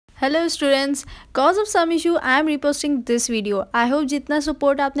Hello students, cause of some issue I am reposting this video. I hope जितना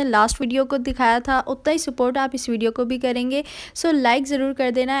support आपने last video को दिखाया था उतना ही सपोर्ट आप इस वीडियो को भी करेंगे। सो लाइक ज़रूर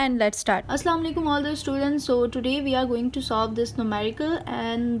कर देना एंड लेट्स स्टार्ट। अस्सलाम वालेकुम all the students. So today we are going to solve this numerical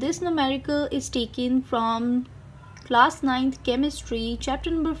and this numerical is taken from class 9th chemistry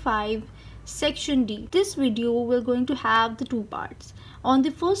chapter number 5 section D. This video we're going to have the two parts. On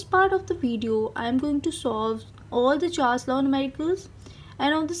the first part of the video I am going to solve all the Charles law numericals,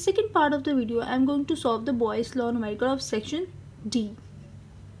 and on the second part of the video I am going to solve the Boyle's law numerical of section D.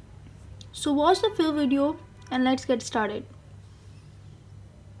 So watch the full video and let's get started.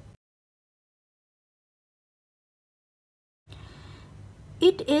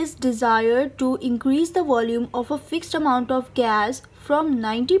 It is desired to increase the volume of a fixed amount of gas from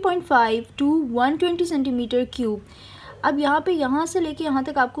 90.5 to 120 centimeter cube. अब यहाँ से लेके यहाँ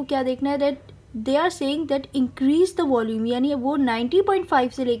तक आपको क्या देखना है, that they are saying that increase the volume, यानी वो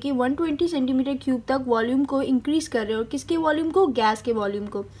 90.5 से लेके 120 सेंटीमीटर क्यूब तक वॉल्यूम को इंक्रीज कर रहे हैं। और किसके वॉल्यूम को? गैस के वॉल्यूम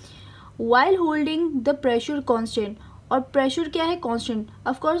को, while holding the pressure constant. और प्रेशर क्या है? Constant.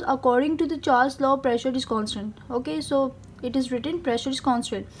 Of course according to the Charles law pressure is constant. Okay, so it is written pressure is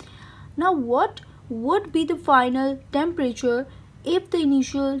constant. Now what would be the final temperature if the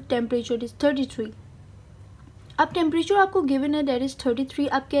initial temperature is 33? अब temperature आपको given है that is 33.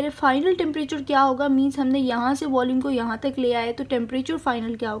 आप कह रहे final temperature क्या होगा? Means हमने यहाँ से वॉल्यूम को यहाँ तक ले आए तो टेम्परेचर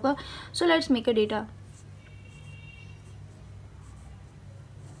फाइनल क्या होगा? So let's make a data.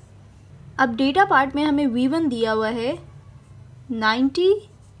 अब डेटा पार्ट में हमें V1 दिया हुआ है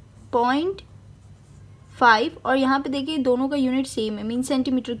 90.5 और यहाँ पे देखिए दोनों का यूनिट सेम है, मीन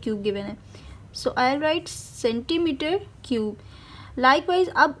सेंटीमीटर क्यूब गिवन है. सो आई राइट सेंटीमीटर क्यूब. लाइकवाइज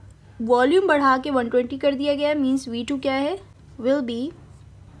अब वॉल्यूम बढ़ा के 120 कर दिया गया है, मीन्स V2 क्या है? Will be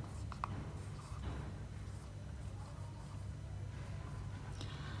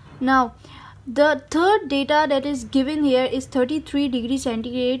now the third data that is given here is 33 degrees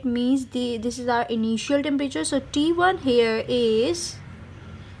centigrade, means this is our initial temperature. So T1 here is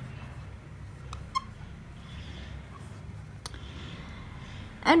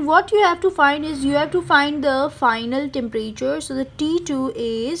and what you have to find is you have to find the final temperature. So the T2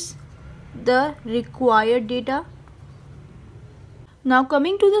 is the required data. Now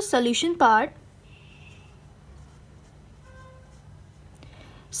coming to the solution part.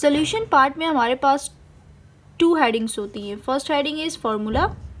 Solution part में हमारे पास two headings होती हैं. First heading is formula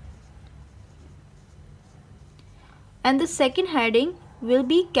and the second heading will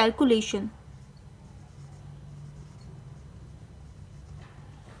be calculation.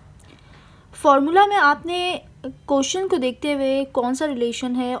 Formula में आपने question को देखते हुए कौन सा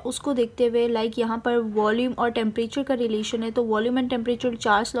रिलेशन है उसको देखते हुए, लाइक यहाँ पर वॉल्यूम और टेम्परेचर का रिलेशन है तो volume and temperature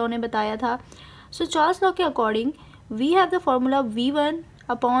Charles law ने बताया था. सो चार्ल्स लॉ के according we have the formula V1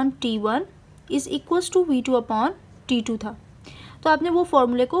 upon T1 is equals to V2 upon T2 था. तो आपने वो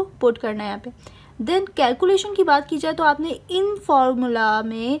फॉर्मूले को पुट करना है यहाँ पे. देन कैलकुलेशन की बात की जाए तो आपने इन फॉर्मूला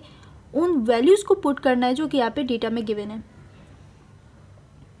में उन वैल्यूज़ को पुट करना है जो कि यहाँ पे डेटा में गिवन है.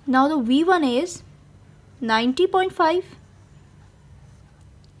 Now the V1 is 90.5,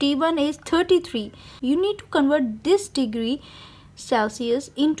 T1 is 33. You need to convert this degree Celsius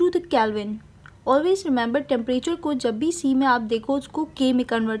into the Kelvin. Always remember temperature को जब भी C में आप देखो उसको K में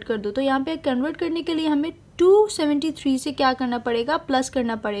कन्वर्ट कर दो. तो यहाँ पे कन्वर्ट करने के लिए हमें 273 से क्या करना पड़ेगा? प्लस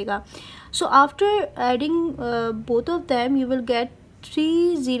करना पड़ेगा. So after adding both of them you will get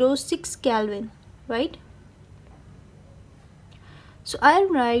 306 Kelvin, right? So I am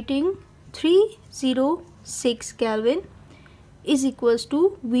writing 306 Kelvin is equals to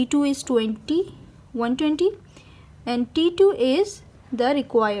V2 is 120 and T2 is the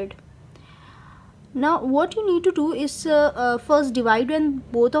required. Now what you need to do is first divide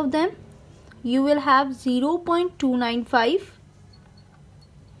both of them. You will have 0.295,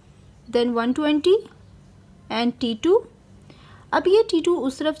 then 120 and T2. अब ये T2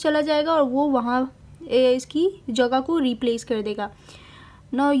 उस तरफ चला जाएगा और वो वहाँ इसकी जगह को रिप्लेस कर देगा.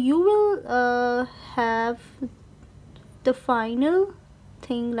 Now you will have the final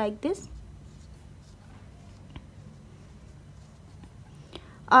thing like this.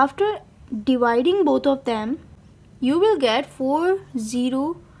 After dividing both of them you will get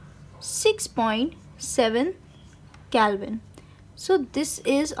 406.7 Kelvin. So this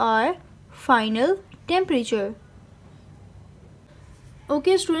is our final temperature.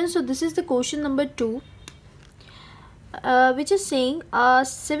 Okay students, so this is the question number 2, which is saying a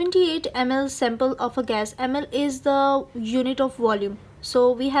 78 ml sample of a gas. ml is the unit of volume.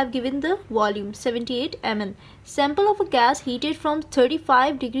 So we have given the volume 78 ml. Sample of a gas heated from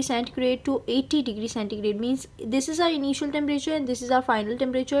 35 degree centigrade to 80 degree centigrade means this is our initial temperature and this is our final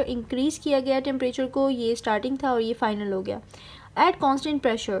temperature. Increase किया गया temperature को, ये starting था और ये final हो गया. At constant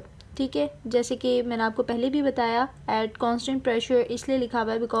pressure, ठीक है, जैसे कि मैंने आपको पहले भी बताया at constant pressure इसलिए लिखा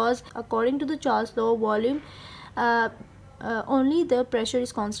हुआ है because according to the Charles law volume only the pressure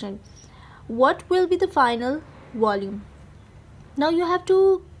is constant. What will be the final volume? Now you have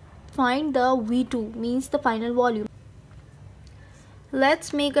to find the V2 means the final volume.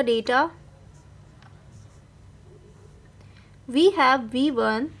 Let's make a data. We have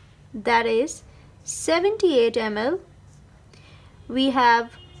V1 that is 78 ml. We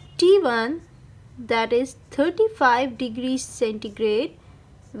have T1 that is 35 degrees centigrade.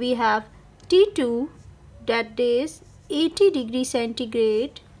 We have T2 that is 80 degrees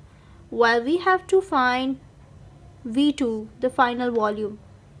centigrade. While we have to find V2 the final volume.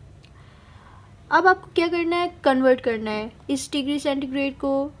 अब आपको क्या करना है, convert करना है इस degree centigrade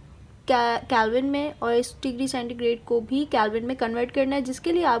को kelvin में और इस डिग्री सेंटीग्रेड को भी केल्विन में कन्वर्ट करना है,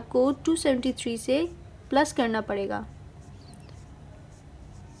 जिसके लिए आपको 273 से प्लस करना पड़ेगा.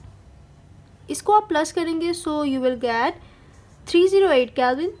 इसको आप प्लस करेंगे so you will get 308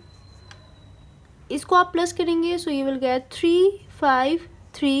 kelvin. इसको आप प्लस करेंगे so you will get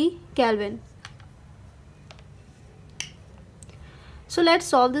 353 kelvin. So let's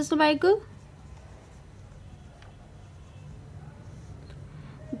solve this numerical.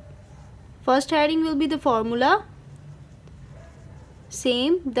 First heading will be the formula.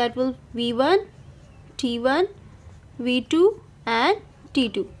 Same, that will V1, T1, V2 and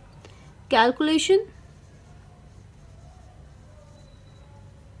T2. Calculation.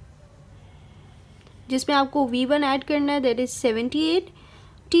 जिसमें आपको V1 add करना है, that is 78.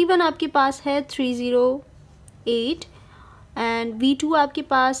 T1 आपके पास है 308 and V2 आपके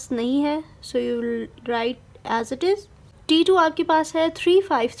पास नहीं है, so you will write as it is. T2 आपके पास है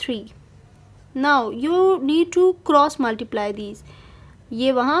 353. Now you need to cross multiply these.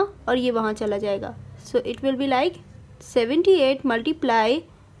 ये वहाँ और ये वहाँ चला जाएगा, so it will be like 78 multiply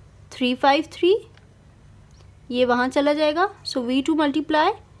 353. ये वहाँ चला जाएगा, so V2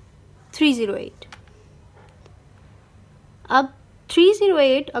 multiply 308. अब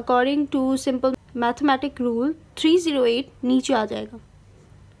 308 according to simple mathematic rule 308 नीचे आ जाएगा.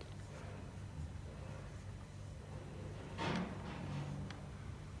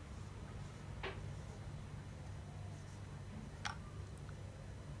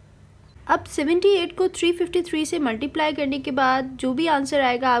 अब 78 को 353 से मल्टीप्लाई करने के बाद जो भी आंसर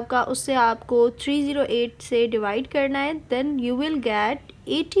आएगा आपका, उससे आपको 308 से डिवाइड करना है. Then you will get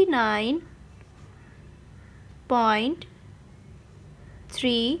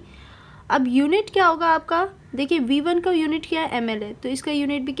 89.3. अब यूनिट क्या होगा आपका, देखिए V1 का यूनिट क्या है, ml है, तो इसका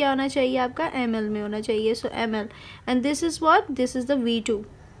यूनिट भी क्या होना चाहिए आपका, ml में होना चाहिए. सो ml and this is what, this is the V2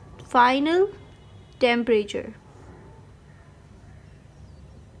 final temperature.